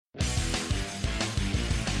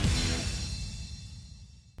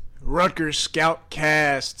Rutgers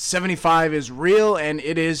Scoutcast 75 is real and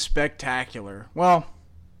it is spectacular. Well,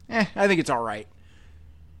 I think it's alright.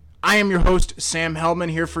 I am your host, Sam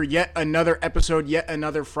Hellman, here for yet another episode, yet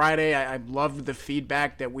another Friday. I've loved the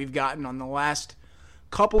feedback that we've gotten on the last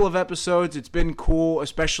couple of episodes. It's been cool,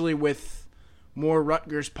 especially with more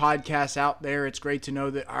Rutgers podcasts out there. It's great to know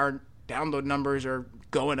that our download numbers are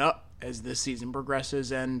going up as this season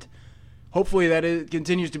progresses, and hopefully that it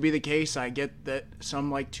continues to be the case. I get that some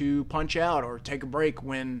like to punch out or take a break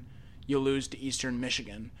when you lose to Eastern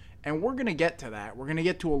Michigan. And we're going to get to that. We're going to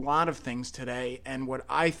get to a lot of things today. And what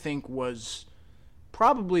I think was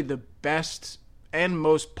probably the best and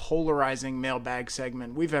most polarizing mailbag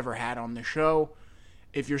segment we've ever had on the show.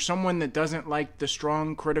 If you're someone that doesn't like the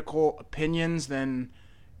strong critical opinions, then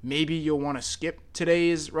maybe you'll want to skip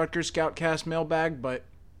today's Rutgers Scoutcast mailbag. But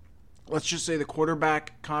let's just say the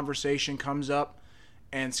quarterback conversation comes up,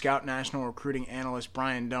 and Scout National Recruiting Analyst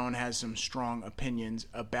Brian Doan has some strong opinions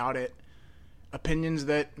about it. Opinions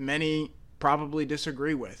that many probably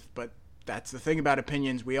disagree with, but that's the thing about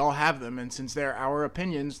opinions. We all have them, and since they're our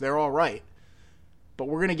opinions, they're all right. But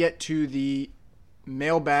we're going to get to the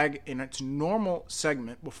mailbag in its normal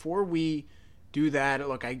segment. Before we do that,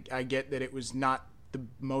 look, I get that it was not the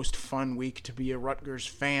most fun week to be a Rutgers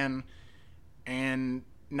fan, and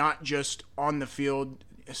not just on the field.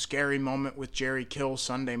 A scary moment with Jerry Kill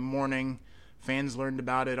Sunday morning. Fans learned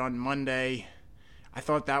about it on Monday. I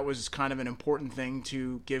thought that was kind of an important thing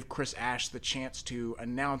to give Chris Ash the chance to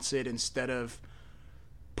announce it instead of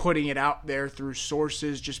putting it out there through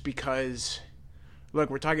sources, just because, look,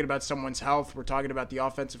 we're talking about someone's health. We're talking about the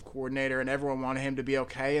offensive coordinator, and everyone wanted him to be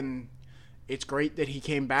okay, and it's great that he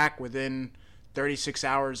came back within 36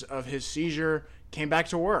 hours of his seizure, came back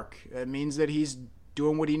to work. It means that he's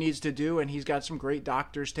doing what he needs to do, and he's got some great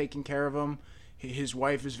doctors taking care of him. His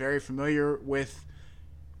wife is very familiar with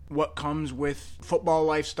what comes with football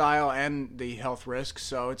lifestyle and the health risks,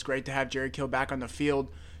 so it's great to have Jerry Kill back on the field.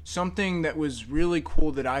 Something that was really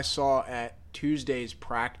cool that I saw at Tuesday's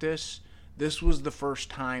practice, this was the first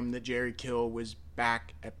time that Jerry Kill was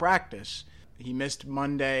back at practice. He missed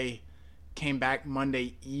Monday, came back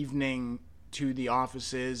Monday evening to the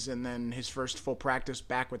offices, and then his first full practice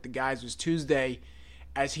back with the guys was Tuesday.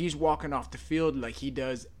 As he's walking off the field like he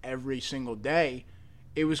does every single day,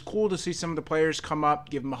 it was cool to see some of the players come up,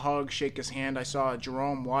 give him a hug, shake his hand. I saw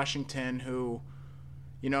Jerome Washington, who,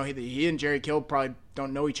 he and Jerry Kill probably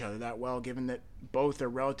don't know each other that well, given that both are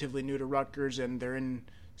relatively new to Rutgers, and they're in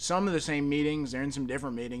some of the same meetings. They're in some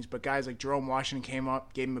different meetings, but guys like Jerome Washington came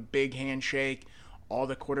up, gave him a big handshake. All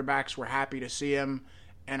the quarterbacks were happy to see him,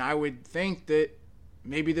 and I would think that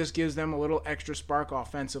maybe this gives them a little extra spark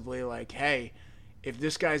offensively, like, hey, if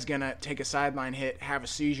this guy's going to take a sideline hit, have a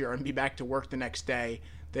seizure, and be back to work the next day,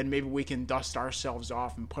 then maybe we can dust ourselves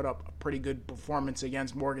off and put up a pretty good performance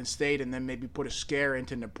against Morgan State, and then maybe put a scare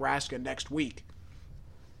into Nebraska next week.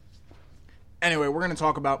 Anyway, we're going to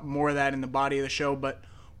talk about more of that in the body of the show, but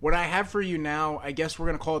what I have for you now, I guess we're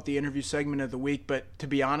going to call it the interview segment of the week, but to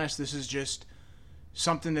be honest, this is just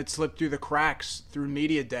something that slipped through the cracks through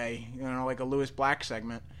media day, like a Lewis Black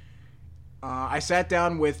segment. I sat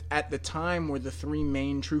down with, at the time, were the three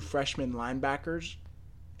main true freshman linebackers.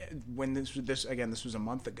 When this was a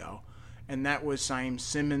month ago, and that was Shyheim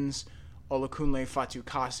Simmons, Olakunle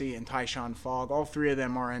Fatukasi, and Tyshawn Fogg. All three of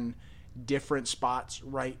them are in different spots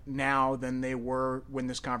right now than they were when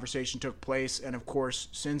this conversation took place. And of course,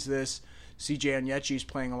 since this, CJ Onyechi is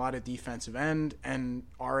playing a lot of defensive end and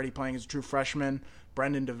already playing as a true freshman.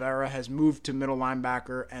 Brendan DeVera has moved to middle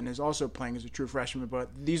linebacker and is also playing as a true freshman. But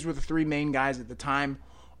these were the three main guys at the time,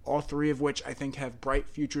 all three of which I think have bright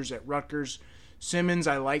futures at Rutgers. Simmons,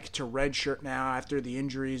 I like to redshirt now after the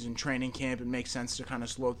injuries in training camp. It makes sense to kind of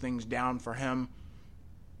slow things down for him.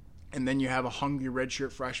 And then you have a hungry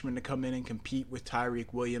redshirt freshman to come in and compete with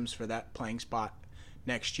Tyreek Williams for that playing spot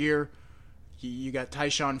next year. You got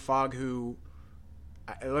Tyshawn Fogg, who,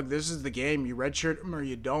 look, this is the game. You redshirt him or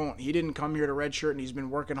you don't. He didn't come here to redshirt, and he's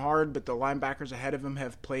been working hard, but the linebackers ahead of him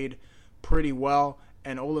have played pretty well.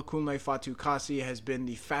 And Olakunle Fatukasi has been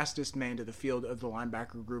the fastest man to the field of the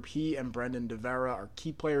linebacker group. He and Brendan DeVera are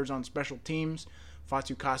key players on special teams.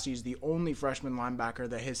 Fatukasi is the only freshman linebacker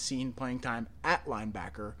that has seen playing time at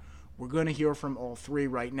linebacker. We're going to hear from all three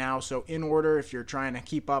right now. So in order, if you're trying to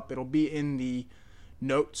keep up, it'll be in the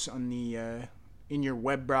notes on the in your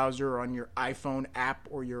web browser or on your iPhone app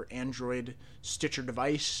or your Android Stitcher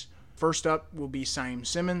device. First up will be Shyheim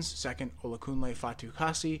Simmons. Second, Olakunle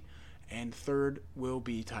Fatukasi. And third will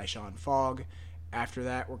be Tyshawn Fogg. After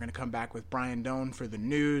that, we're going to come back with Brian Doan for the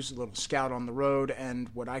news, a little scout on the road, and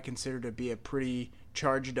what I consider to be a pretty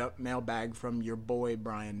charged up mailbag from your boy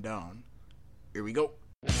Brian Doan. Here we go.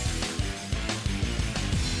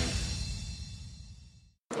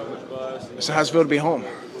 So how's it feel to be home?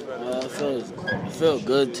 It feels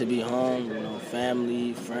good to be home. You know,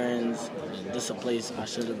 family, friends. This is a place I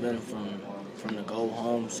should have been from the go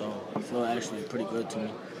home. So I feel actually pretty good to me.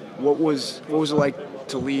 What was it like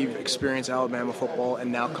to leave, experience Alabama football,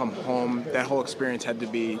 and now come home? That whole experience had to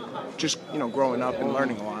be just growing up and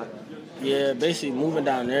learning a lot. Yeah, basically moving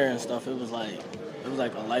down there and stuff. It was like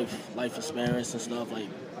a life experience and stuff. Like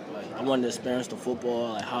I wanted to experience the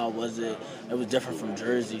football. Like how was it? It was different from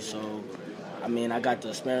Jersey, so. I mean, I got the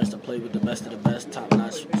experience to play with the best of the best,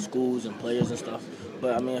 top-notch schools and players and stuff.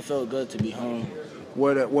 But I mean, it felt good to be home.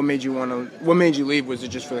 What made you leave? Was it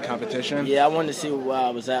just for the competition? Yeah, I wanted to see where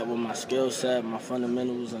I was at with my skill set, my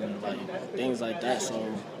fundamentals, and things like that.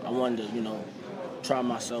 So I wanted to, try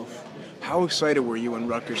myself. How excited were you when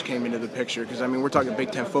Rutgers came into the picture? Because I mean, we're talking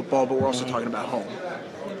Big Ten football, but we're also talking about home.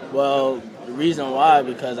 Well, the reason why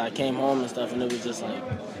because I came home and stuff, and it was just like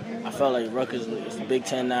I felt like Rutgers is Big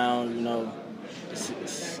Ten now.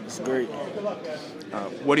 It's great.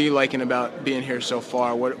 What are you liking about being here so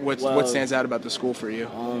far? What stands out about the school for you?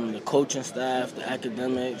 The coaching staff, the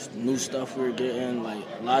academics, new stuff we're getting. Like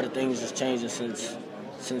a lot of things is changing since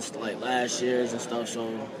last year's and stuff. So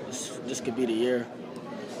this could be the year.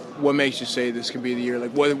 What makes you say this could be the year?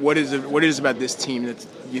 Like what is it about this team that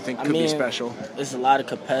you think could be special? It's a lot of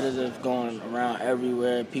competitive going around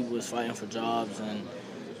everywhere. People is fighting for jobs, and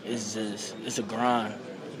it's a grind.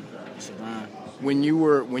 It's a grind. When you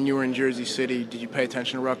were in Jersey City, did you pay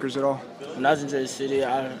attention to Rutgers at all? When I was in Jersey City,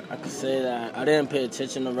 I could say that I didn't pay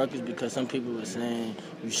attention to Rutgers because some people were saying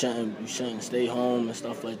you shouldn't stay home and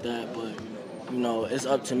stuff like that. But it's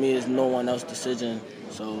up to me. It's no one else's decision.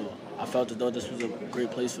 So I felt as though this was a great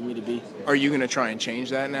place for me to be. Are you going to try and change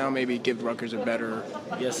that now? Maybe give Rutgers a better...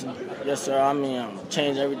 Yes, sir. I mean,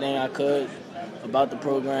 change everything I could about the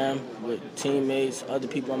program with teammates, other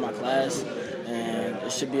people in my class, and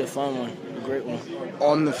it should be a fun one. Great one.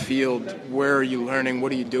 On the field, where are you learning?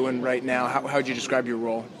 What are you doing right now? How would you describe your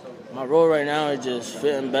role? My role right now is just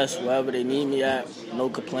fitting best wherever they need me at, no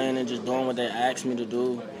complaining, just doing what they ask me to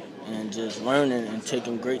do, and just learning and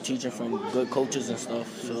taking great teaching from good coaches and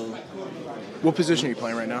stuff. So, what position are you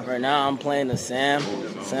playing right now? Right now, I'm playing the Sam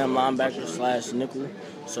linebacker / nickel.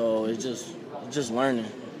 So it's just learning.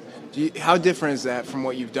 How different is that from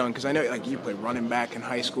what you've done? Because I know you play running back in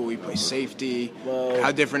high school, you play safety. Well,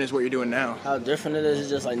 how different is what you're doing now? How different it is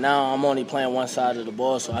just now I'm only playing one side of the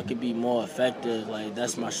ball, so I could be more effective.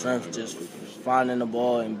 That's my strength, just finding the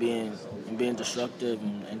ball and being destructive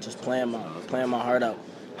and just playing my heart out.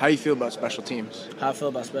 How do you feel about special teams? How I feel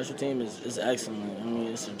about special teams is excellent. I mean,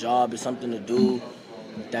 it's a job, it's something to do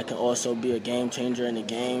that can also be a game changer in the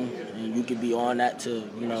game, and you could be on that to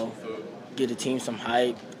get a team some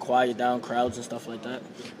hype, quiet down crowds and stuff like that.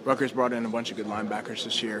 Rutgers brought in a bunch of good linebackers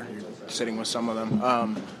this year. You're sitting with some of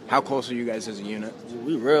them. How close are you guys as a unit?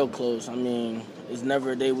 We real close. I mean, it's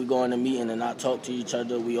never a day we go in a meeting and not talk to each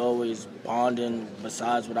other. We always bonding.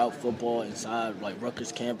 Besides, without football, inside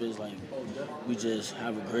Rutgers campus, we just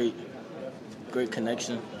have a great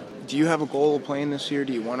connection. Do you have a goal of playing this year?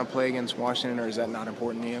 Do you want to play against Washington, or is that not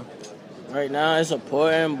important to you? Right now, it's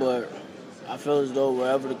important, but I feel as though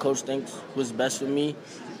wherever the coach thinks was best for me,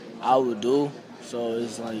 I would do. So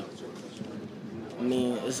it's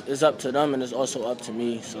it's up to them and it's also up to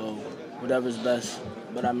me. So whatever's best.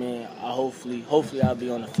 But I mean, hopefully I'll be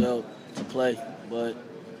on the field to play. But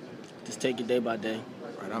just take it day by day.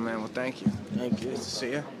 Right on, man. Well, thank you. Thank you. Nice to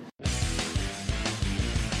see you.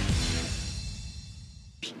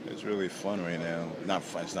 It's really fun right now. Not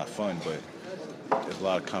fun. It's not fun, but there's a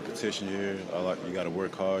lot of competition here. You got to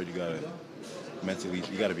work hard. You got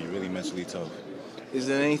to be really mentally tough. Is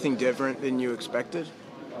there anything different than you expected?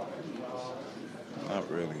 Not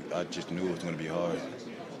really. I just knew it was going to be hard.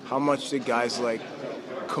 How much did guys like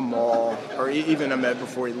Kamal or even Ahmed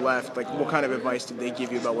before he left, what kind of advice did they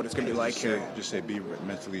give you about what it's going to be like here? Just say be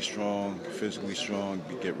mentally strong, physically strong,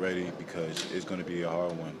 get ready because it's going to be a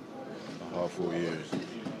hard one, a hard 4 years.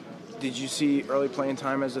 Did you see early playing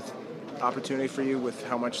time as an opportunity for you with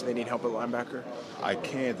how much they need help at linebacker? I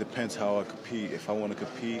can. It depends how I compete. If I want to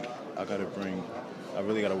compete, I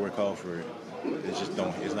really got to work hard for it.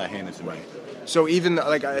 It's not handed to me. So even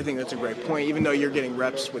I think that's a great point. Even though you're getting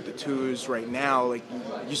reps with the twos right now, like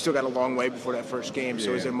you still got a long way before that first game.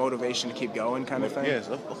 So is there motivation to keep going, kind of thing? Yes,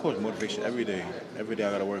 of course, motivation every day. Every day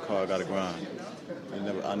I gotta work hard, I gotta grind.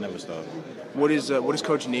 I never stop. What is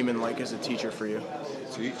Coach Neiman like as a teacher for you?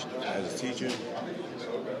 As a teacher?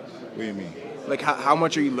 What do you mean? Like how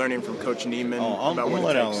much are you learning from Coach Neiman? I'm what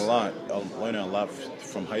learning it takes? a lot. I'm learning a lot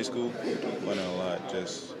from high school. Learning a lot,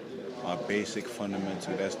 just my basic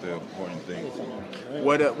fundamental. That's the important thing.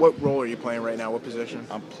 What role are you playing right now? What position?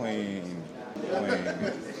 I'm playing.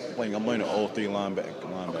 I'm learning all three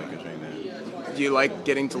linebackers right now. Do you like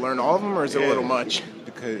getting to learn all of them, or is it a little much?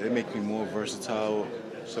 Because it makes me more versatile.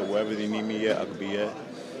 So wherever they need me at, I could be at.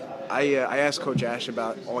 I asked Coach Ash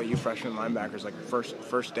about all you freshman linebackers, like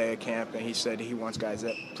first day of camp, and he said he wants guys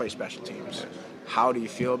that play special teams. Yeah. How do you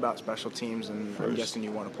feel about special teams? And I'm guessing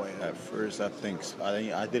you want to play it. At first, I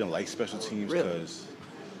didn't like special teams because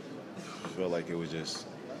I felt like it was just,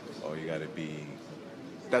 you got to be.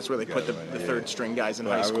 That's where they put the third string guys in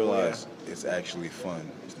high school. I realized it's actually fun.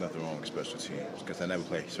 There's nothing wrong with special teams because I never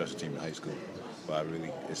played special team in high school. But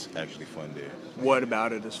it's actually fun there. What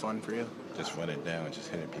about it is fun for you? Just running down and just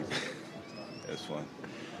hitting people. It's fun.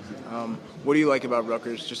 What do you like about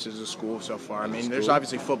Rutgers just as a school so far? I mean, there's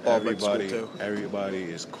obviously football, but school too. Everybody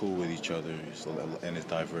is cool with each other, and it's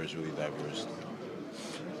diverse, really diverse.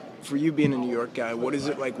 For you being a New York guy, what is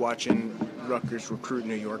it like watching Rutgers recruit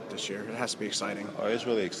New York this year? It has to be exciting. Oh, it's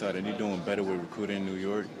really exciting. They're doing better with recruiting in New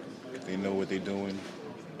York. They know what they're doing.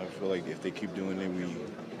 I feel like if they keep doing it,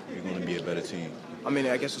 we're going to be a better team. I mean,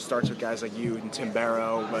 I guess it starts with guys like you and Tim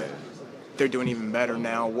Barrow, but they're doing even better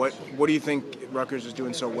now. What do you think Rutgers is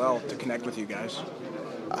doing so well to connect with you guys?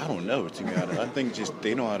 I don't know, to be honest. I think just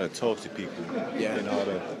they know how to talk to people. Yeah. They know how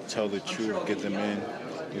to tell the truth, get them in.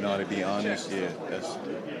 They know how to be honest. Yeah,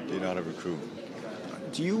 they know how to recruit.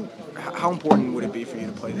 How important would it be for you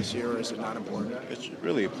to play this year, or is it not important? It's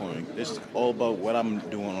really important. It's all about what I'm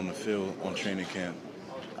doing on the field, on training camp.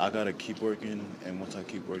 I got to keep working, and once I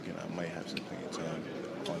keep working, I might have some playing time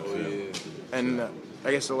on the field. And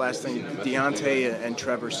I guess the last thing, Deontay and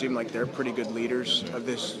Trevor seem like they're pretty good leaders of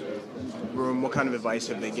this room. What kind of advice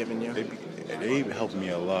have they given you? They helped me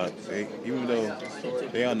a lot. Even though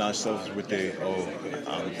they are not selfish with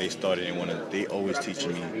they started and they always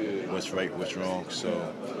teaching me what's right, what's wrong.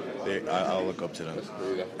 So I'll look up to them.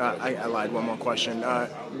 I lied. One more question.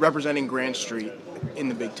 Representing Grand Street in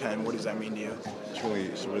the Big Ten, what does that mean to you?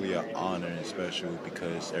 It's really an honor and special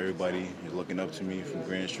because everybody is looking up to me from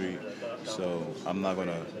Grand Street. So I'm not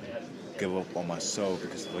gonna give up on myself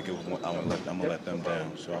because if I give up, I'm gonna let them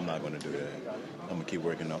down. So I'm not gonna do that. I'm gonna keep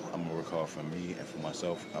working up. I'm gonna work hard for me and for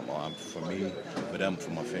myself. For me, for them,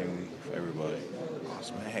 for my family, for everybody.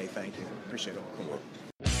 Awesome, man. Hey, thank you. Appreciate it.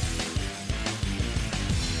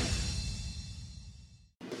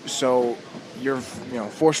 So you're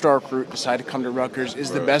four-star recruit, decided to come to Rutgers.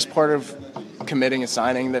 Is the best part of committing and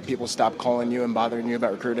signing that people stop calling you and bothering you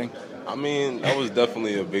about recruiting? I mean, that was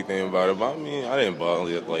definitely a big thing about it. But I mean, I didn't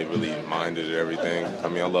bother it, really minded it everything. I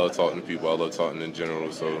mean, I love talking to people. I love talking in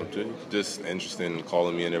general. So just interested in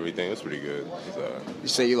calling me and everything. It's pretty good. You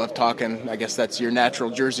say you love talking. I guess that's your natural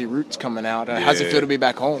Jersey roots coming out. How's it feel to be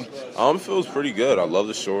back home? It feels pretty good. I love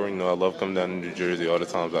the shore. I love coming down to New Jersey all the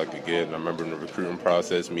times I could get. And I remember in the recruiting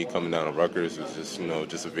process, me coming down to Rutgers was just,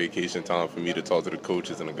 just a vacation time for me to talk to the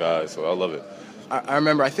coaches and the guys. So I love it. I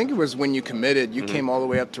remember, I think it was when you committed, you came all the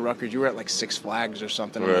way up to Rutgers. You were at like Six Flags or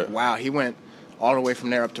something. I'm like, wow, he went all the way from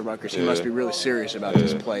there up to Rutgers. He must be really serious about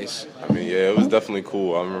this place. I mean, it was definitely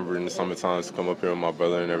cool. I remember in the summer times to come up here with my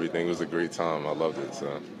brother and everything. It was a great time. I loved it.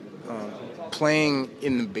 So. Playing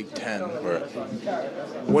in the Big Ten, right.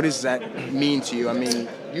 What does that mean to you? I mean,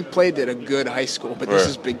 you played at a good high school, but this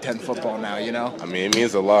is Big Ten football now, I mean, it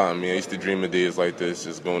means a lot. I mean, I used to dream of days like this,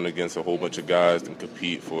 just going against a whole bunch of guys and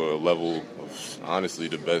compete for a level of, honestly,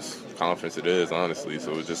 the best conference it is, honestly.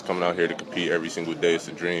 So it's just coming out here to compete every single day. It's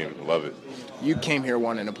a dream. I love it. You came here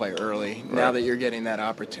wanting to play early. Right. Now that you're getting that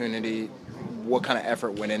opportunity, what kind of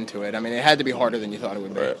effort went into it? I mean, it had to be harder than you thought it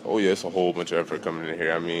would be. Right. Oh, yeah, it's a whole bunch of effort coming in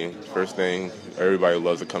here. I mean, first thing, everybody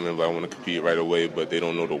loves to come in, but I want to compete right away, but they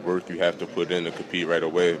don't know the work you have to put in to compete right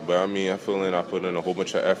away. But, I mean, I put in a whole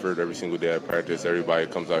bunch of effort every single day I practice. Everybody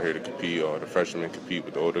comes out here to compete, or the freshmen compete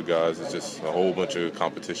with the older guys. It's just a whole bunch of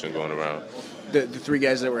competition going around. The three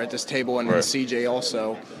guys that were at this table, and CJ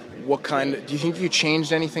also, do you think you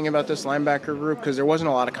changed anything about this linebacker group? Because there wasn't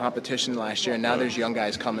a lot of competition last year, and now there's young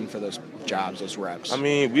guys coming for those jobs, those reps. I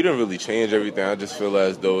mean, we didn't really change everything. I just feel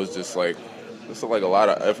as though it's just like it's like a lot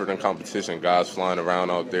of effort and competition, guys flying around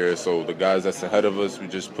out there. So the guys that's ahead of us, we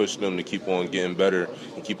just push them to keep on getting better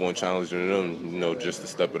and keep on challenging them, just to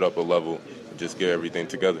step it up a level and just get everything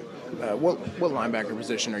together. What linebacker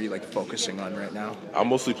position are you focusing on right now? I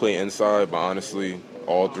mostly play inside, but honestly,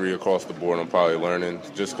 all three across the board I'm probably learning.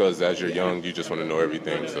 Just because as you're young, you just want to know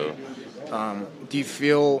everything. So. Do you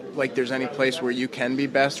feel like there's any place where you can be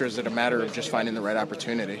best, or is it a matter of just finding the right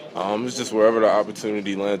opportunity? It's just wherever the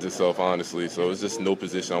opportunity lands itself, honestly. So it's just no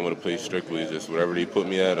position I want to play strictly. It's just whatever they put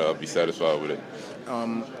me at, I'll be satisfied with it.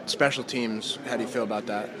 Special teams, how do you feel about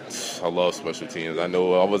that? I love special teams. I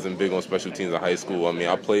know I wasn't big on special teams in high school. I mean,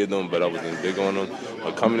 I played them, but I wasn't big on them.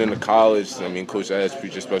 But coming into college, Coach Ash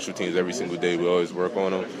preaches special teams every single day. We always work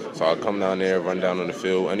on them. So I'll come down there, run down on the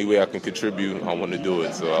field. Any way I can contribute, I want to do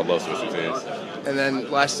it. So I love special teams. And then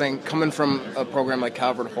last thing, coming from a program like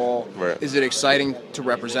Calvert Hall, right. Is it exciting to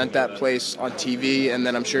represent that place on TV? And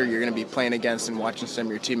then I'm sure you're going to be playing against and watching some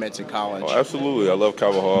of your teammates in college. Oh, absolutely. I love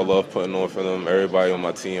Calvert Hall. I love putting on for them. Everybody on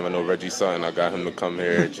my team. I know Reggie Sutton. I got him to come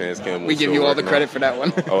here. Chance Campbell. We give you all the credit for that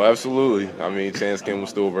one. Oh, absolutely. Chance Campbell's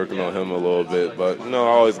still working on him a little bit. But, I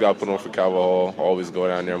always got put on for Calvert Hall. Always go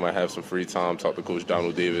down there. Might have some free time. Talk to Coach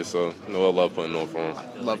Donald Davis. So, I love putting on for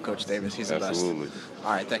him. Love Coach Davis. He's the best. Absolutely.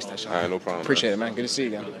 All right. Thanks, Deshaun. All right. No problem. Appreciate it, man. Good to see you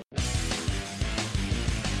again.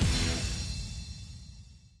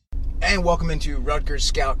 And welcome into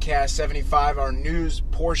Rutgers Scoutcast 75, our news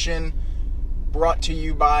portion, brought to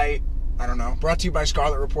you by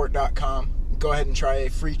ScarletReport.com. Go ahead and try a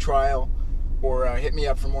free trial, or hit me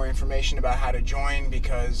up for more information about how to join,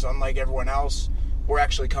 because unlike everyone else, we're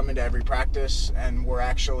actually coming to every practice, and we're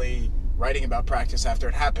actually writing about practice after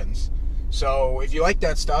it happens. So if you like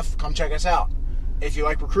that stuff, come check us out. If you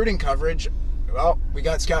like recruiting coverage, well, we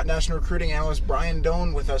got Scout National Recruiting Analyst Brian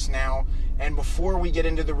Doan with us now. And before we get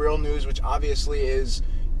into the real news, which obviously is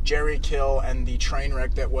Jerry Kill and the train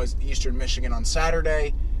wreck that was Eastern Michigan on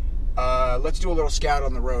Saturday, let's do a little Scout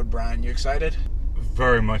on the road, Brian. You excited?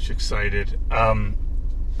 Very much excited.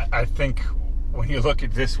 I think when you look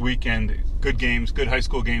at this weekend, good games, good high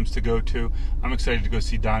school games to go to. I'm excited to go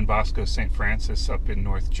see Don Bosco St. Francis up in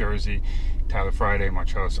North Jersey, Tyler Friday,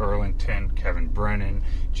 Marcellus Erlington, Kevin Brennan,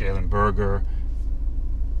 Jalen Berger.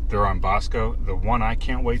 They're on Bosco. The one I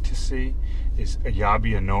can't wait to see is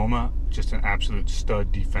Ayabi Anoma, just an absolute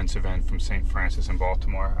stud defensive end from St. Francis in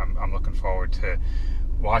Baltimore. I'm looking forward to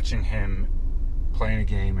watching him playing a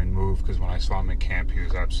game and move, because when I saw him in camp, he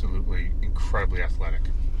was absolutely incredibly athletic.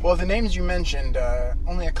 Well, the names you mentioned,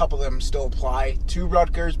 only a couple of them still apply to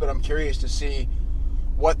Rutgers, but I'm curious to see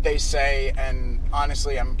what they say, and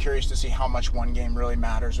honestly, I'm curious to see how much one game really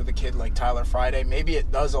matters with a kid like Tyler Friday. Maybe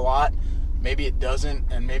it does a lot, maybe it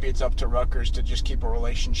doesn't, and maybe it's up to Rutgers to just keep a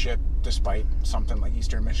relationship despite something like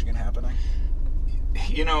Eastern Michigan happening.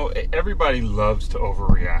 Everybody loves to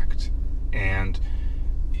overreact, and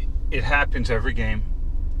it happens every game.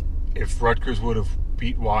 If Rutgers would have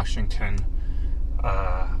beat Washington,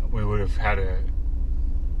 we would have had a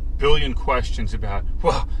billion questions about,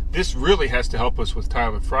 well, this really has to help us with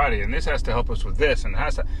Tyler Friday, and this has to help us with this, and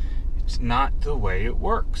it's not the way it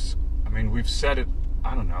works. We've said it,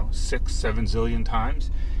 6-7 zillion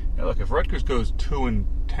times. Look, if Rutgers goes 2-10,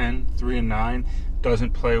 3-9,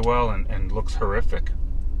 doesn't play well and looks horrific,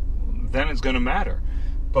 then it's going to matter.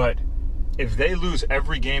 But if they lose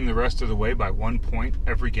every game the rest of the way by 1 point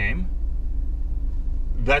every game,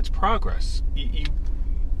 that's progress.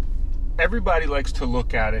 Everybody likes to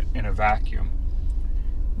look at it in a vacuum.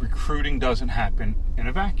 Recruiting doesn't happen in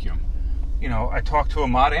a vacuum. I talked to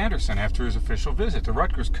Ahmad Anderson after his official visit, the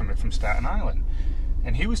Rutgers commit from Staten Island,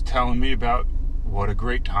 and he was telling me about what a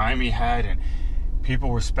great time he had, and people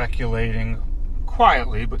were speculating,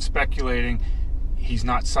 quietly, but speculating, he's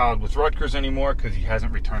not solid with Rutgers anymore because he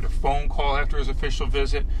hasn't returned a phone call after his official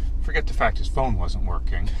visit. Forget the fact his phone wasn't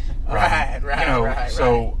working. Right.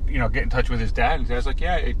 So, get in touch with his dad, and his dad's like,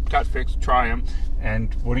 yeah, it got fixed, try him.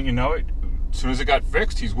 And wouldn't you know it, as soon as it got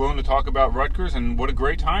fixed, he's willing to talk about Rutgers and what a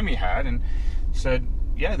great time he had, and said,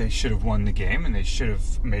 yeah, they should have won the game, and they should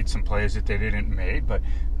have made some plays that they didn't make, but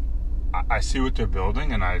I see what they're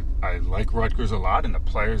building, and I like Rutgers a lot, and the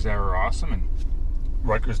players there are awesome, and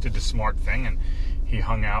Rutgers did the smart thing, and he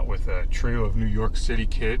hung out with a trio of New York City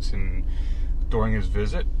kids, and during his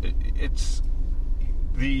visit, it's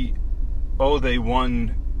the, they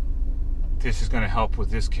won, this is going to help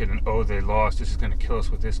with this kid, and they lost, this is going to kill us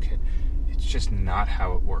with this kid. It's just not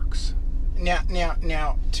how it works.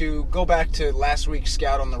 Now, to go back to last week's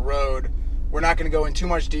Scout on the Road, we're not going to go in too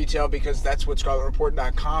much detail because that's what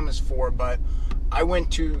ScarletReport.com is for, but I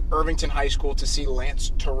went to Irvington High School to see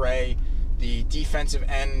Lance Teray the defensive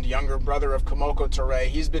end, younger brother of Kamoko Toure.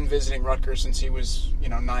 He's been visiting Rutgers since he was,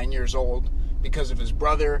 9 years old because of his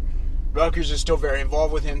brother. Rutgers is still very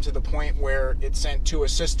involved with him to the point where it sent 2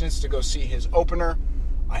 assistants to go see his opener.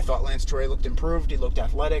 I thought Lance Toure looked improved. He looked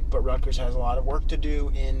athletic, but Rutgers has a lot of work to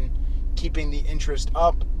do in keeping the interest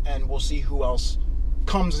up, and we'll see who else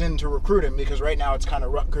comes in to recruit him, because right now it's kind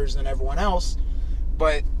of Rutgers and everyone else.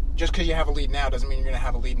 But just because you have a lead now doesn't mean you're going to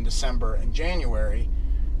have a lead in December and January.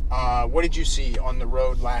 What did you see on the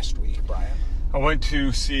road last week, Brian? I went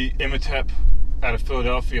to see Imhotep out of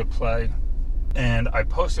Philadelphia play, and I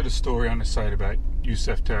posted a story on the site about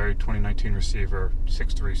Yusef Terry, 2019 receiver,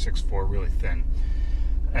 6'3", 6'4", really thin.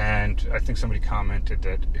 And I think somebody commented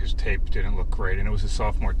that his tape didn't look great, and it was his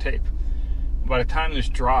sophomore tape. By the time this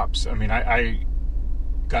drops, I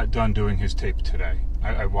got done doing his tape today.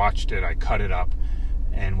 I watched it, I cut it up,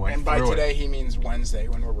 and went through it. And by today, he means Wednesday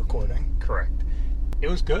when we're recording. Correct. It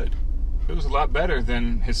was good. It was a lot better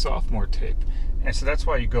than his sophomore tape. And so that's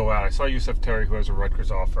why you go out. I saw Yusef Terry, who has a Rutgers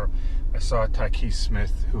offer. I saw Tykees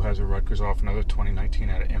Smith, who has a Rutgers offer, another 2019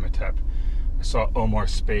 out of Imhotep. I saw Omar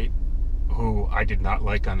Spate, who I did not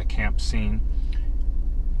like on the camp scene.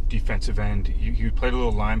 Defensive end. He played a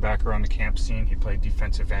little linebacker on the camp scene. He played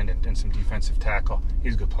defensive end and some defensive tackle.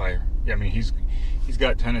 He's a good player. Yeah, he's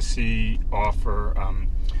got Tennessee offer.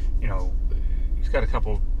 He's got a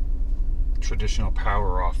couple traditional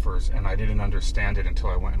power offers, and I didn't understand it until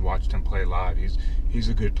I went and watched him play live. He's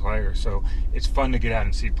a good player, so it's fun to get out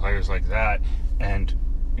and see players like that. And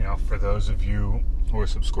for those of you who are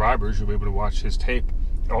subscribers, you'll be able to watch his tape,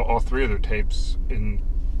 all 3 of their tapes,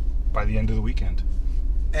 by the end of the weekend.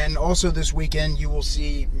 And also this weekend, you will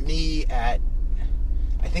see me I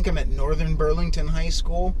think I'm at Northern Burlington High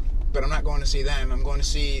School, but I'm not going to see them. I'm going to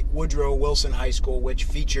see Woodrow Wilson High School, which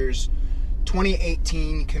features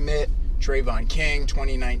 2018 commit Trayvon King,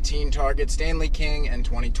 2019 target Stanley King, and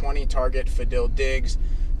 2020 target Fadil Diggs.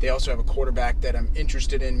 They also have a quarterback that I'm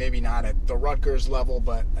interested in, maybe not at the Rutgers level,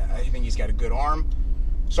 but I think he's got a good arm.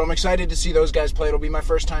 So I'm excited to see those guys play. It'll be my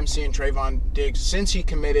first time seeing Trayvon Diggs since he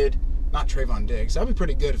committed. Not Trayvon Diggs. That would be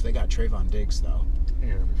pretty good if they got Trayvon Diggs, though. Yeah,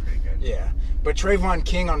 that would be pretty good. Yeah. But Trayvon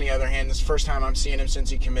King, on the other hand, this is the first time I'm seeing him since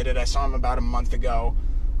he committed. I saw him about a month ago.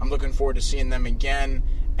 I'm looking forward to seeing them again.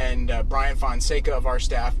 And Brian Fonseca of our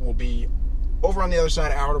staff will be over on the other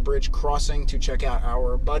side of Outer Bridge crossing to check out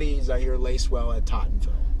our buddy Zahir Lacewell at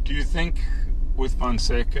Tottenville. Do you think with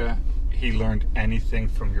Fonseca he learned anything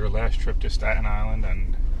from your last trip to Staten Island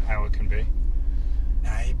and how it can be?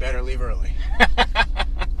 He better leave early.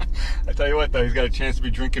 I tell you what, though, he's got a chance to be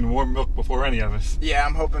drinking warm milk before any of us. Yeah,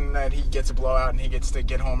 I'm hoping that he gets a blowout and he gets to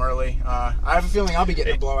get home early. I have a feeling I'll be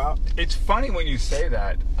getting a blowout. It's funny when you say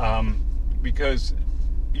that, because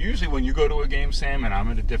usually when you go to a game, Sam, and I'm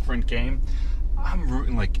at a different game, I'm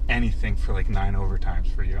rooting like anything for like 9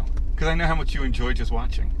 overtimes for you, because I know how much you enjoy just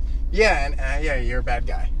watching. Yeah, and you're a bad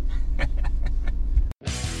guy.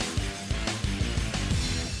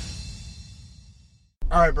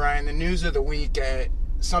 All right, Brian, the news of the week,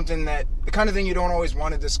 something that, the kind of thing you don't always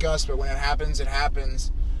want to discuss, but when it happens, it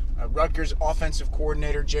happens. Rutgers offensive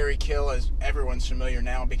coordinator Jerry Kill, as everyone's familiar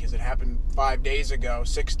now because it happened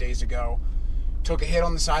 6 days ago, took a hit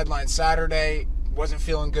on the sideline Saturday, wasn't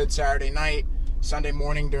feeling good Saturday night. Sunday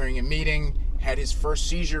morning during a meeting, had his first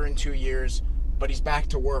seizure in 2 years, but he's back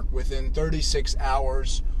to work within 36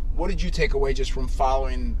 hours. What did you take away just from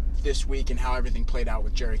following this week and how everything played out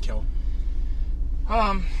with Jerry Kill?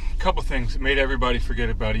 Couple things. It made everybody forget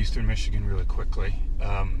about Eastern Michigan really quickly,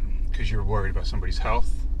 because you're worried about somebody's health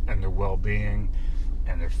and their well-being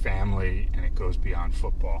and their family, and it goes beyond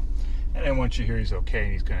football. And then once you hear he's okay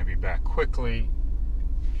and he's going to be back quickly,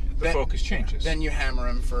 the focus changes. Then you hammer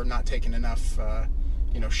him for not taking enough,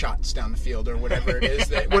 shots down the field or whatever it is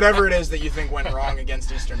that you think went wrong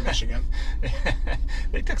against Eastern Michigan.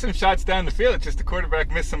 They took some shots down the field. It's just the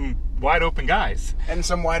quarterback missed some wide open guys. And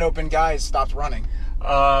some wide open guys stopped running.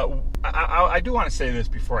 I do want to say this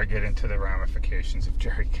before I get into the ramifications of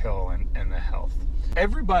Jerry Kill and the health.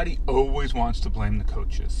 Everybody always wants to blame the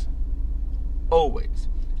coaches. Always.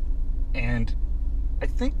 And I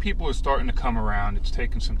think people are starting to come around. It's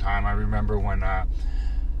taken some time. I remember when I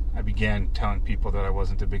began telling people that I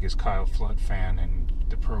wasn't the biggest Kyle Flood fan and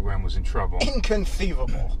the program was in trouble.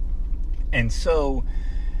 Inconceivable. And so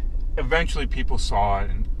eventually people saw it.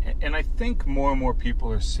 And I think more and more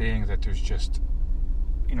people are seeing that there's just,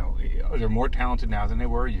 they're more talented now than they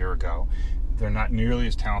were a year ago. They're not nearly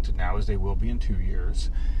as talented now as they will be in 2 years.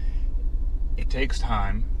 It takes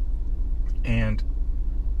time. And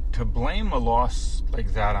to blame a loss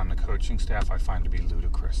like that on the coaching staff, I find to be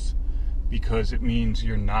ludicrous, because it means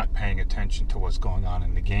you're not paying attention to what's going on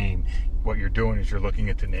in the game. what you're doing is you're looking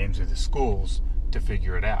at the names of the schools to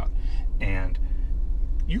figure it out. And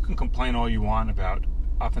you can complain all you want about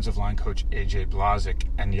offensive line coach A.J. Blazik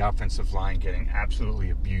and the offensive line getting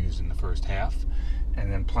absolutely abused in the first half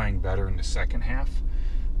and then playing better in the second half.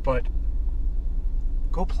 But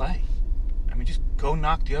go play. I mean, just go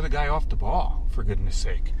knock the other guy off the ball, for goodness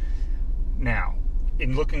sake. Now,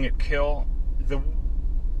 in looking at Kill, the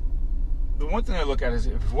one thing I look at is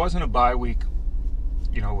if it wasn't a bye week,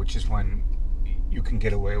 which is when you can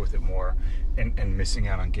get away with it more and missing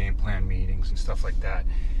out on game plan meetings and stuff like that,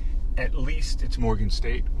 at least it's Morgan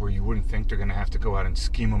State, where you wouldn't think they're going to have to go out and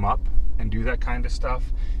scheme them up and do that kind of stuff.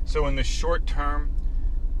 So in the short term,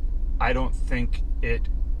 I don't think it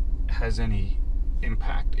has any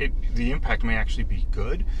impact. The impact may actually be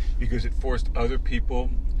good because it forced other people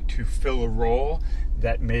to fill a role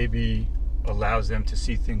that maybe allows them to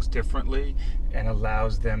see things differently and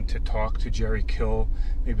allows them to talk to Jerry Kill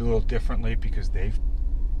maybe a little differently because they've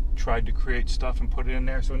tried to create stuff and put it in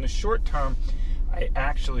there. So in the short term, I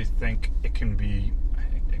actually think it can be,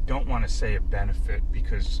 I don't want to say a benefit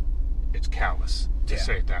because it's callous to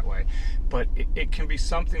say it that way, but it can be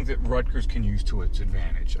something that Rutgers can use to its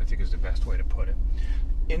advantage, I think is the best way to put it.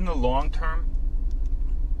 In the long term,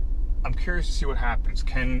 I'm curious to see what happens.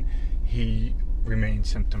 Can he remain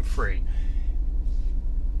symptom-free?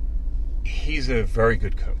 He's a very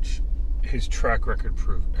good coach. His track record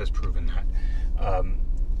has proven that.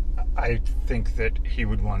 I think that he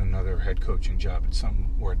would want another head coaching job at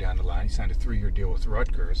somewhere down the line. He signed a 3-year deal with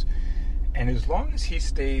Rutgers. And as long as he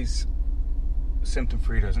stays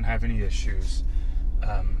symptom-free, doesn't have any issues,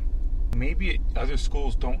 maybe other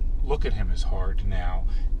schools don't look at him as hard now.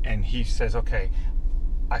 And he says, okay,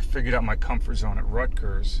 I figured out my comfort zone at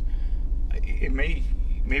Rutgers.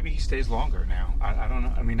 Maybe he stays longer now. I don't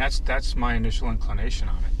know. I mean, that's my initial inclination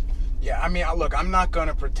on it. Yeah, I mean, look, I'm not going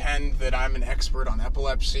to pretend that I'm an expert on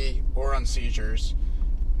epilepsy or on seizures.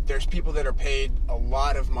 There's people that are paid a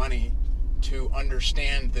lot of money to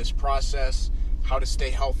understand this process, how to stay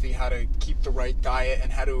healthy, how to keep the right diet,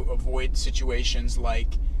 and how to avoid situations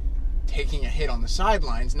like taking a hit on the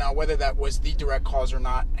sidelines. Now, whether that was the direct cause or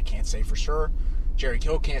not, I can't say for sure. Jerry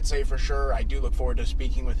Kill can't say for sure. I do look forward to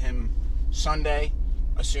speaking with him Sunday,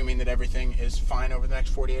 assuming that everything is fine over the next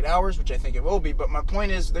 48 hours, which I think it will be. But my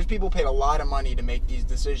point is, there's people paid a lot of money to make these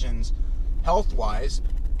decisions health-wise,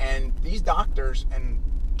 and these doctors, and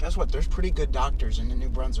guess what? There's pretty good doctors in the New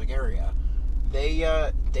Brunswick area.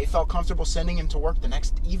 They felt comfortable sending him to work the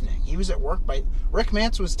next evening. He was at work Rick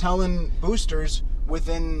Mantz was telling boosters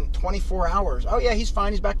within 24 hours, oh yeah, he's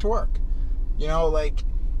fine, he's back to work.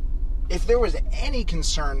 If there was any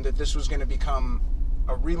concern that this was going to become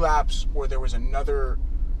a relapse or there was another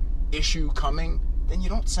issue coming, then you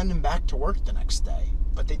don't send him back to work the next day.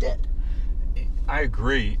 But they did. I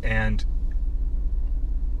agree. And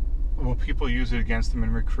will people use it against them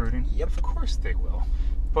in recruiting? Yep. Of course they will.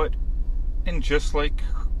 And just like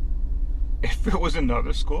if it was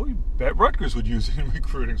another school, you bet Rutgers would use it in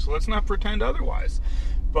recruiting. So let's not pretend otherwise.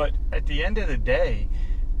 But at the end of the day,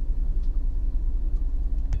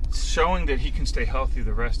 showing that he can stay healthy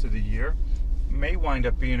the rest of the year may wind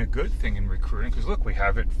up being a good thing in recruiting because, look, we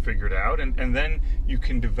have it figured out, and then you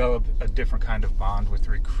can develop a different kind of bond with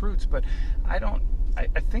recruits. But I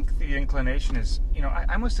think the inclination is,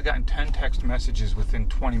 I must have gotten 10 text messages within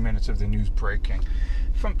 20 minutes of the news breaking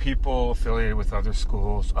from people affiliated with other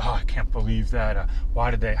schools. Oh, I can't believe that. Why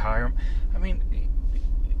did they hire him? I mean,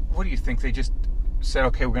 what do you think? They just said,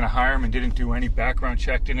 okay, we're going to hire him and didn't do any background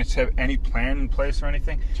check, didn't have any plan in place or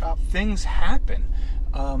anything? Chop. Things happen.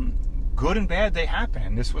 Good and bad, they happen.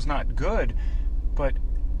 And this was not good, but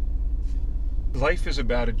life is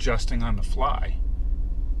about adjusting on the fly.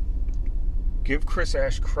 Give Chris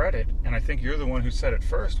Ash credit, and I think you're the one who said it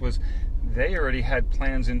first, was they already had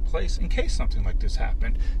plans in place in case something like this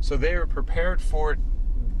happened. So they were prepared for it.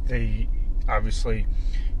 They obviously,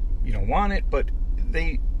 want it, but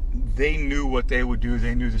they knew what they would do.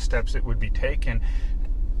 They knew the steps that would be taken.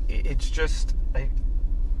 It's just,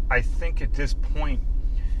 I think at this point,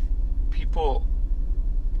 people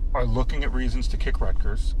are looking at reasons to kick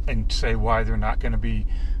Rutgers and say why they're not going to be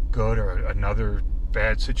good or another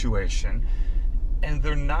bad situation, and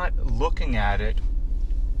they're not looking at it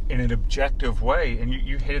in an objective way. And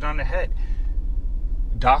you hit it on the head.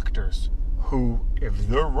 Doctors who, if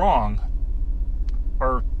they're wrong,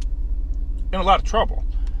 are in a lot of trouble,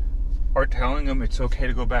 are telling them it's okay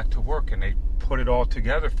to go back to work, and they put it all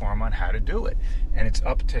together for him on how to do it, and it's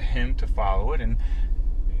up to him to follow it. And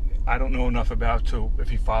I don't know enough about if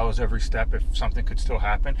he follows every step, if something could still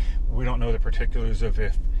happen. We don't know the particulars of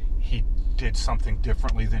if he did something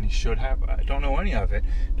differently than he should have. I don't know any of it.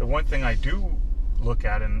 The one thing I do look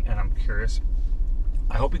at, and I'm curious,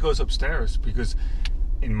 I hope he goes upstairs, because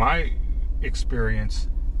in my experience,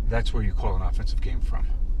 that's where you call an offensive game from.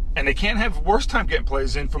 And they can't have worse time getting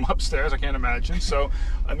plays in from upstairs, I can't imagine. So,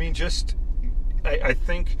 I mean, I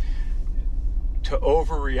think to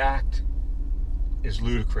overreact is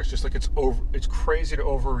ludicrous. Just like it's crazy to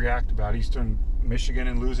overreact about Eastern Michigan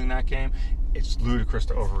and losing that game. It's ludicrous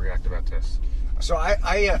to overreact about this. So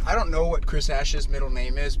I don't know what Chris Ash's middle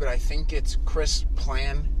name is, but I think it's Chris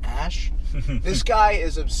Plan Ash. This guy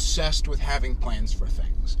is obsessed with having plans for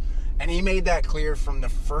things. And he made that clear from the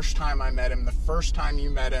first time I met him, the first time you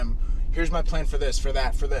met him. Here's my plan for this, for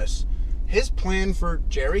that, for this. His plan for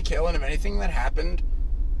Jerry Kill and if anything that happened,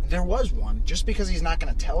 there was one. Just because he's not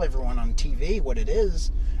going to tell everyone on TV what it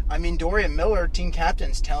is. I mean, Dorian Miller, team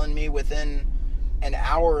captain's telling me within an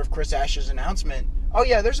hour of Chris Ash's announcement, oh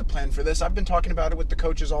yeah, there's a plan for this. I've been talking about it with the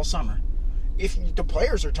coaches all summer. If the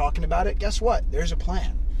players are talking about it, guess what? There's a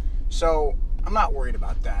plan. So I'm not worried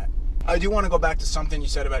about that. I do want to go back to something you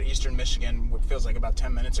said about Eastern Michigan, what feels like about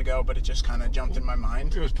 10 minutes ago, but it just kind of jumped in my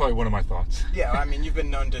mind. It was probably one of my thoughts. Yeah, I mean, you've been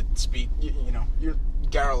known to speak, you know, you're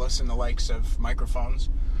garrulous in the likes of microphones.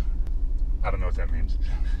 I don't know what that means.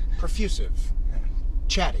 Profusive,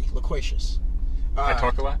 chatty, loquacious. I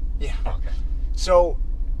talk a lot? Yeah. Oh, okay. So,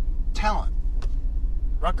 talent.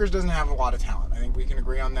 Rutgers doesn't have a lot of talent. I think we can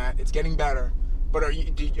agree on that. It's getting better. But are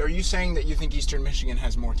you saying that you think Eastern Michigan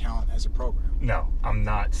has more talent as a program? No, I'm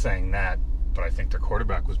not saying that, but I think their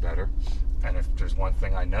quarterback was better. And if there's one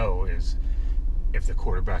thing I know is if the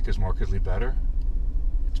quarterback is markedly better,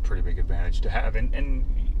 it's a pretty big advantage to have. And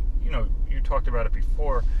you know, you talked about it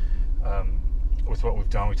before with what we've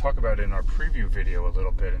done. We talk about it in our preview video a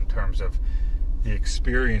little bit in terms of the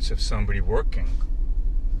experience of somebody working.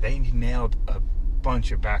 They nailed a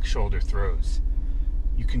bunch of back shoulder throws.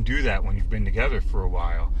 You can do that when you've been together for a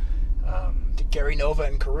while. Gary Nova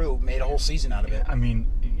and Carew made a whole season out of it. I mean,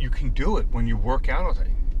 you can do it when you work out all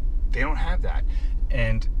day. They don't have that.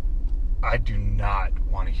 And I do not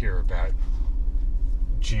want to hear about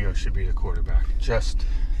Gio should be the quarterback. Just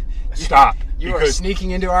stop. You are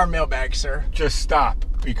sneaking into our mailbag, sir. Just stop,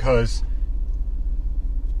 because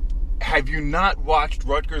have you not watched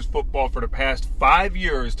Rutgers football for the past 5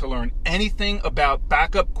 years to learn anything about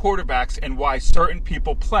backup quarterbacks and why certain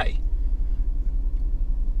people play?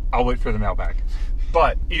 I'll wait for the mailbag.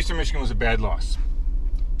 But Eastern Michigan was a bad loss.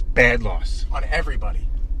 Bad loss. On everybody.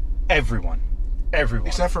 Everyone.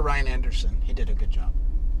 Except for Ryan Anderson. He did a good job.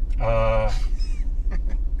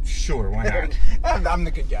 Sure, why not? I'm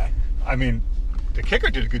the good guy. I mean, the kicker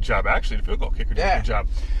did a good job, actually. The field goal kicker did a good job.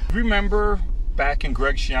 Remember back in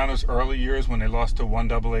Greg Schiano's early years when they lost to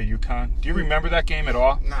 1AA UConn? Do you remember that game at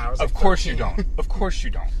all? No, I was Of course you don't. Of course you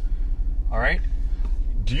don't. All right?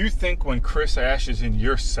 Do you think when Chris Ash is in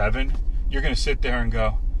year 7, you're going to sit there and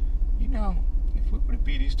go, you know, if we would have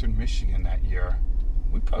beat Eastern Michigan that year,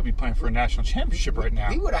 we'd probably be playing for a national championship right now.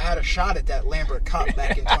 We would have had a shot at that Lambert Cup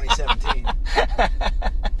back in 2017.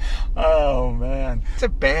 Oh, man. It's a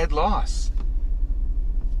bad loss.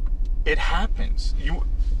 It happens.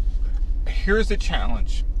 Here's the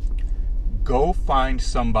challenge. Go find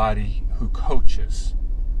somebody who coaches,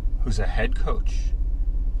 who's a head coach,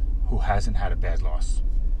 who hasn't had a bad loss.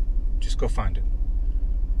 Just go find it.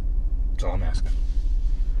 That's all I'm asking.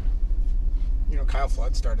 You know, Kyle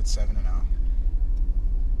Flood started 7-0.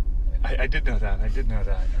 I did know that.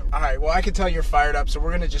 All right, well, I can tell you're fired up, so we're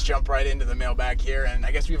going to just jump right into the mailbag here, and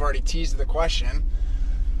I guess we've already teased the question.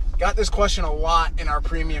 Got this question a lot in our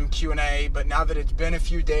premium Q&A, but now that it's been a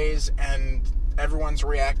few days and everyone's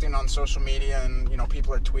reacting on social media and, you know,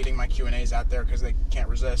 people are tweeting my Q&As out there because they can't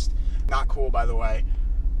resist. Not cool, by the way.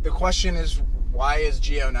 The question is, why is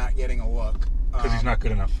Gio not getting a look? Because he's not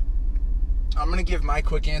good enough. I'm going to give my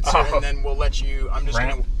quick answer, and then we'll let you... I'm just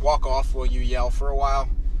going to walk off while you yell for a while.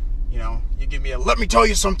 You know, you give me a, let me tell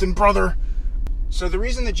you something, brother. So the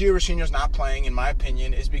reason that Gio Rosino's not playing, in my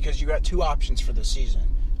opinion, is because you got two options for this season.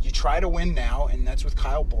 You try to win now, and that's with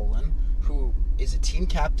Kyle Bolin, who is a team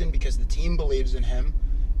captain because the team believes in him,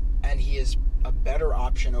 and he is a better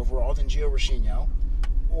option overall than Gio Rosino.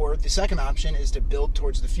 Or the second option is to build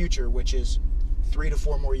towards the future, which is 3 to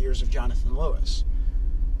 4 more years of Jonathan Lewis.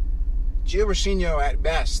 Gio Rosino, at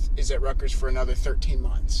best, is at Rutgers for another 13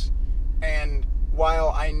 months. And while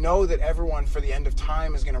I know that everyone for the end of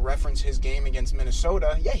time is going to reference his game against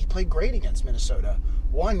Minnesota, yeah, he played great against Minnesota.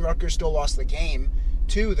 1, Rutgers still lost the game.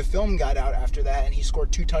 2, the film got out after that, and he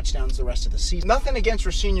scored 2 touchdowns the rest of the season. Nothing against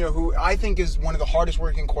Rosino, who I think is one of the hardest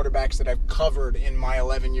working quarterbacks that I've covered in my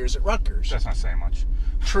 11 years at Rutgers. That's not saying much.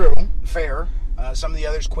 True, fair. Some of the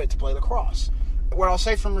others quit to play lacrosse. What I'll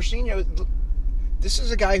say from Ricino, this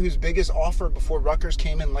is a guy whose biggest offer before Rutgers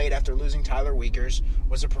came in late after losing Tyler Wiegers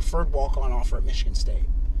was a preferred walk-on offer at Michigan State.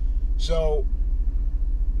 So,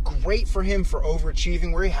 great for him for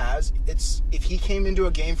overachieving where he has. If he came into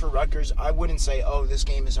a game for Rutgers, I wouldn't say, oh, this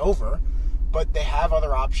game is over. But they have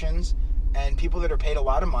other options, and people that are paid a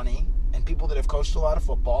lot of money and people that have coached a lot of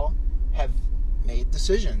football have made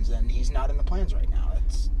decisions, and he's not in the plans right now.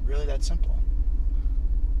 It's really that simple.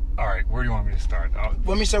 All right, where do you want me to start?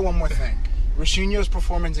 Let me say one more thing. Ricino's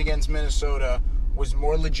performance against Minnesota was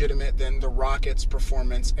more legitimate than the Rockets'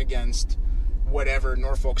 performance against whatever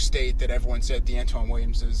Norfolk State that everyone said DeAntoine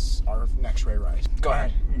Williams is our next Ray Rice. Go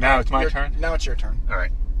ahead. Now it's my turn? Now it's your turn. All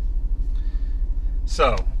right.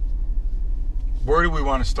 So, where do we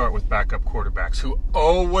want to start with backup quarterbacks who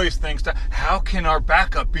always thinks that, how can our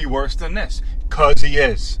backup be worse than this? Because he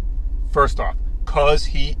is. First off, because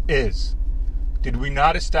he is. Did we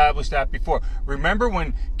not establish that before? Remember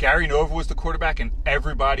when Gary Nova was the quarterback and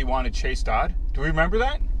everybody wanted Chase Dodd? Do we remember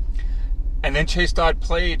that? And then Chase Dodd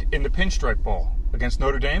played in the Pinstripe Bowl against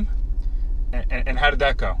Notre Dame. And how did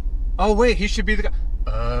that go? Oh, wait, he should be the guy.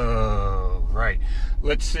 Oh, right.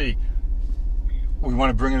 Let's see. We want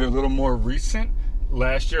to bring it a little more recent.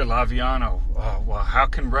 Last year, Laviano. Oh, well, how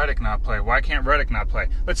can Reddick not play? Why can't Reddick not play?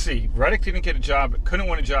 Let's see. Reddick didn't get a job, couldn't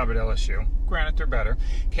win a job at LSU. Granted, they're better.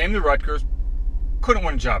 Came to Rutgers, couldn't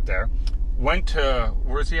win a job there. Went to,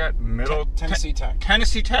 where's he at? Tennessee Tech.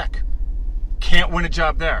 Tennessee Tech. Can't win a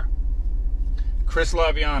job there. Chris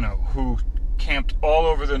Laviano, who camped all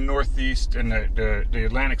over the Northeast and the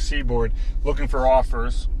Atlantic Seaboard looking for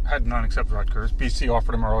offers, had none except Rutgers. BC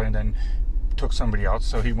offered him early and then took somebody else,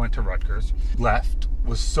 so he went to Rutgers. Left,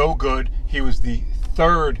 was so good, he was the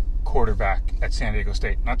third quarterback at San Diego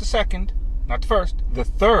State. Not the second, not the first, the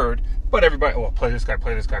third, but everybody, oh, play this guy,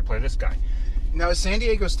 play this guy, play this guy. Now, San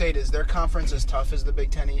Diego State, is their conference as tough as the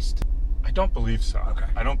Big Ten East? I don't believe so. Okay.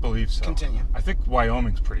 I don't believe so. Continue. I think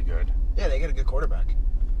Wyoming's pretty good. Yeah, they got a good quarterback.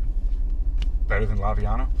 Better than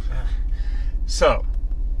Laviano? So,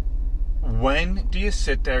 when do you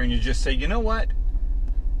sit there and you just say, you know what?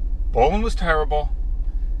 Bolin was terrible.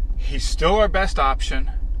 He's still our best option.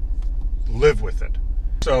 Live with it.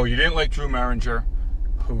 So you didn't like Drew Maringer,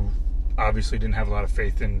 who obviously didn't have a lot of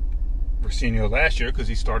faith in Ricino last year because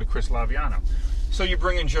he started Chris Laviano. So you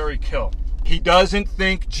bring in Jerry Kill. He doesn't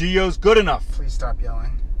think Gio's good enough. Please stop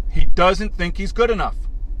yelling. He doesn't think he's good enough.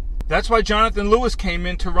 That's why Jonathan Lewis came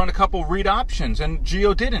in to run a couple read options, and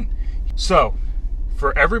Gio didn't. So,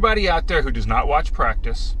 for everybody out there who does not watch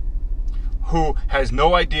practice, who has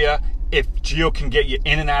no idea if Gio can get you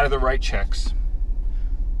in and out of the right checks,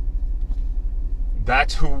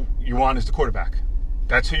 that's who you want as the quarterback.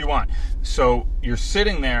 That's who you want. So, you're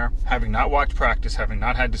sitting there, having not watched practice, having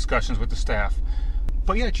not had discussions with the staff,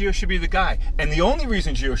 but yeah, Gio should be the guy. And the only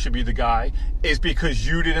reason Gio should be the guy is because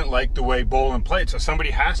you didn't like the way Bolin played. So somebody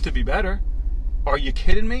has to be better. Are you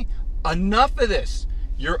kidding me? Enough of this.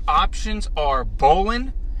 Your options are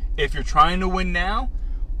Bolin if you're trying to win now,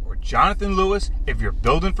 or Jonathan Lewis if you're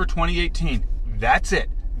building for 2018. That's it.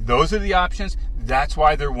 Those are the options. That's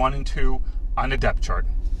why they're 1 and 2 on the depth chart.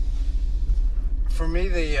 For me,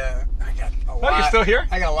 I got a lot. Oh, you're still here?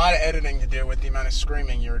 I got a lot of editing to do with the amount of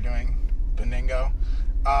screaming you were doing, Beningo.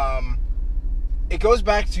 It goes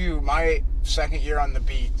back to my second year on the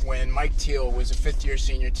beat when Mike Teal was a fifth-year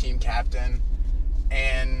senior team captain,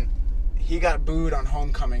 and he got booed on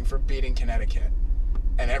homecoming for beating Connecticut.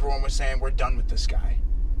 And everyone was saying, we're done with this guy.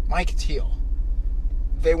 Mike Teal.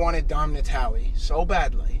 They wanted Dom Natale so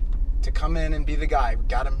badly to come in and be the guy. We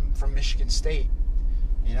got him from Michigan State.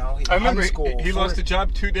 You know, I remember he lost the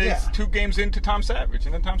job 2 games into Tom Savage,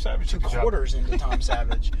 and then Tom Savage took the job. 2 quarters into Tom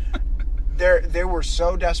Savage. They were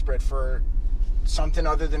so desperate for something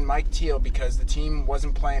other than Mike Teal because the team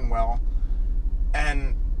wasn't playing well.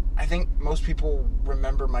 And I think most people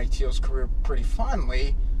remember Mike Teal's career pretty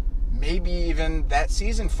fondly, maybe even that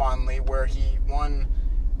season fondly, where he won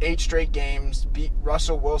 8 straight games, beat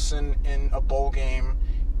Russell Wilson in a bowl game,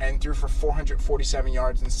 and threw for 447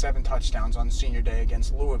 yards and 7 touchdowns on senior day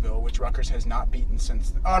against Louisville, which Rutgers has not beaten since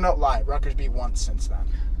then. Oh, no, lie. Rutgers beat once since then.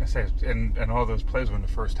 I say, and all those plays were in the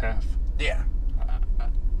first half. Yeah.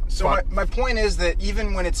 So my point is that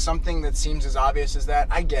even when it's something that seems as obvious as that,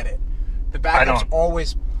 I get it. The backup's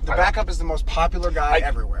always... The backup is the most popular guy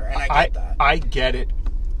everywhere, and I get that. I get it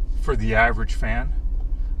for the average fan.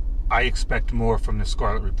 I expect more from the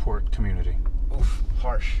Scarlet Report community. Oof,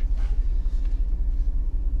 harsh.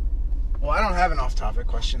 Well, I don't have an off-topic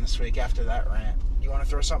question this week after that rant. You want to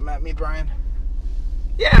throw something at me, Brian?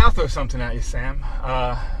 Yeah, I'll throw something at you, Sam.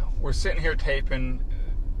 We're sitting here taping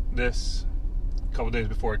this a couple days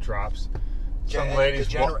before it drops. Some At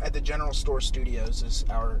ladies at the General Store Studios is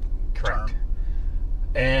our correct. term.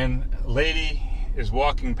 And lady is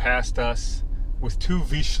walking past us with two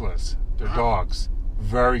Vizslas. They're dogs.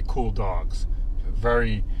 Very cool dogs.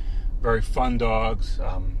 Very, very fun dogs.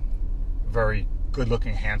 Very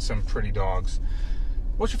good-looking, handsome, pretty dogs.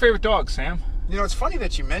 What's your favorite dog, Sam? You know, it's funny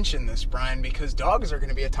that you mentioned this, Brian, because dogs are going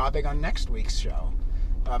to be a topic on next week's show.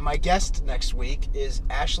 My guest next week is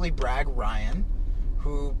Ashley Bragg Ryan,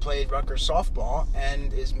 who played Rutgers softball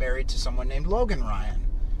and is married to someone named Logan Ryan,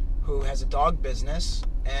 who has a dog business,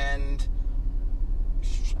 and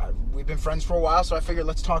we've been friends for a while, so I figured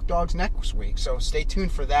let's talk dogs next week. So stay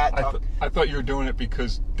tuned for that. I thought you were doing it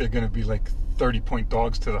because they're going to be like 30-point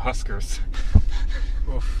dogs to the Huskers.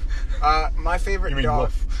 Oof. My favorite You mean dog.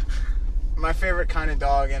 woof. My favorite kind of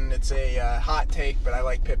dog, and it's a hot take, but I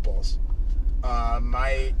like pit bulls.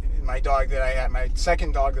 My dog that I had, my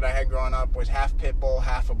second dog that I had growing up was half pit bull,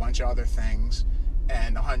 half a bunch of other things,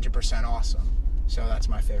 and 100% awesome. So that's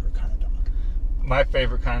my favorite kind of dog. My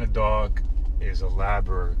favorite kind of dog is a lab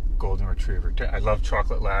or a golden retriever. I love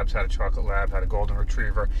chocolate labs. Had a chocolate lab, had a golden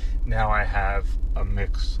retriever. Now I have a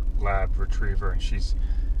mixed lab retriever, and she's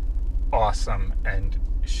awesome, and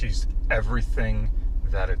she's everything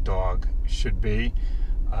that a dog should be.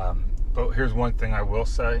 But here's one thing I will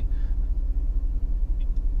say.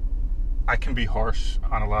 I can be harsh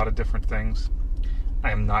on a lot of different things.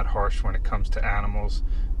 I am not harsh when it comes to animals.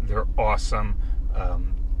 They're awesome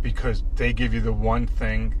because they give you the one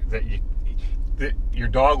thing that your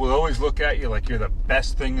dog will always look at you like you're the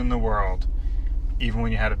best thing in the world, even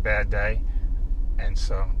when you had a bad day. And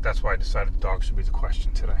so that's why I decided dog should be the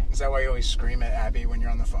question today. Is that why you always scream at Abby when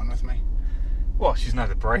you're on the phone with me? Well, she's not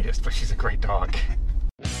the brightest, but she's a great dog.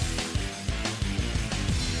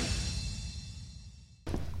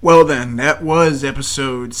 Well then, that was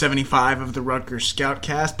episode 75 of the Rutgers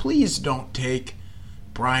Scoutcast. Please don't take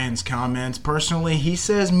Brian's comments personally. He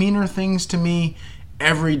says meaner things to me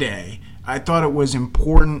every day. I thought it was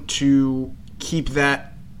important to keep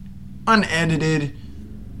that unedited,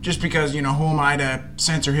 just because, you know, who am I to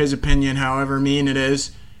censor his opinion, however mean it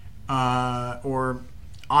is, or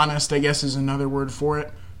honest, I guess is another word for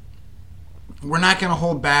it. We're not going to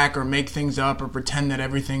hold back or make things up or pretend that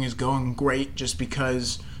everything is going great just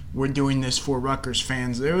because we're doing this for Rutgers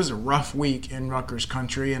fans. There was a rough week in Rutgers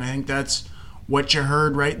country, and I think that's what you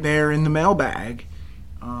heard right there in the mailbag.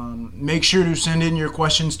 Make sure to send in your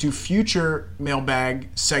questions to future mailbag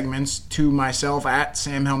segments to myself at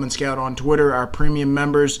Sam Hellman Scout on Twitter. Our premium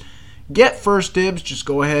members get first dibs. Just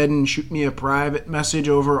go ahead and shoot me a private message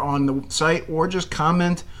over on the site, or just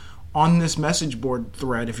comment on this message board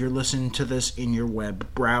thread if you're listening to this in your web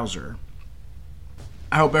browser.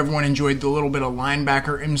 I hope everyone enjoyed the little bit of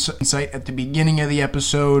linebacker insight at the beginning of the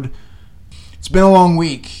episode. It's been a long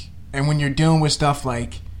week, and when you're dealing with stuff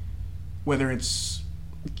like whether it's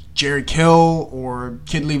Jerry Kill or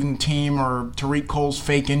kid leaving the team or Tariq Cole's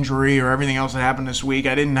fake injury or everything else that happened this week,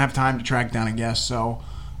 I didn't have time to track down a guest, so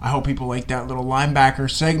I hope people like that little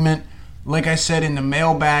linebacker segment. Like I said in the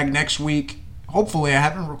mailbag next week, hopefully I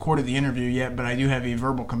haven't recorded the interview yet, but I do have a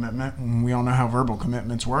verbal commitment, and we all know how verbal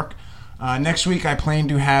commitments work. Next week I plan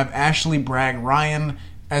to have Ashley Bragg Ryan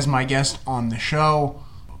as my guest on the show.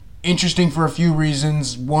 Interesting for a few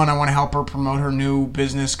reasons. One, I want to help her promote her new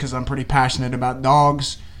business because I'm pretty passionate about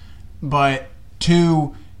dogs. But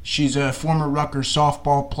two, she's a former Rutgers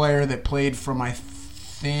softball player that played from, I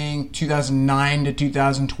think, 2009 to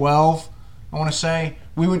 2012, I want to say.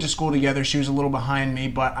 We went to school together. She was a little behind me,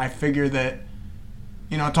 but I figure that,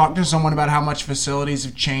 you know, talking to someone about how much facilities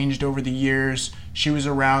have changed over the years. She was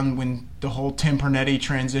around when the whole Tim Pernetti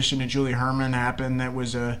transition to Julie Herman happened. That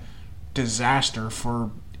was a disaster for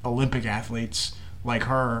Olympic athletes like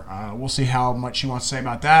her. We'll see how much she wants to say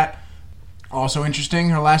about that. Also interesting,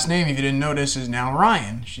 her last name, if you didn't notice, is now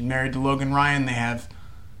Ryan. She's married to Logan Ryan. They have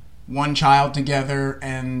one child together,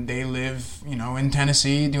 and they live, you know, in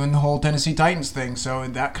Tennessee doing the whole Tennessee Titans thing. So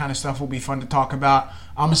that kind of stuff will be fun to talk about.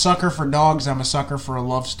 I'm a sucker for dogs. I'm a sucker for a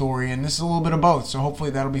love story, and this is a little bit of both. So hopefully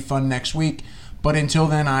that'll be fun next week. But until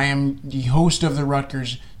then, I am the host of the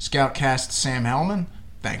Rutgers Scoutcast, Sam Hellman.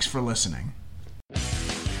 Thanks for listening.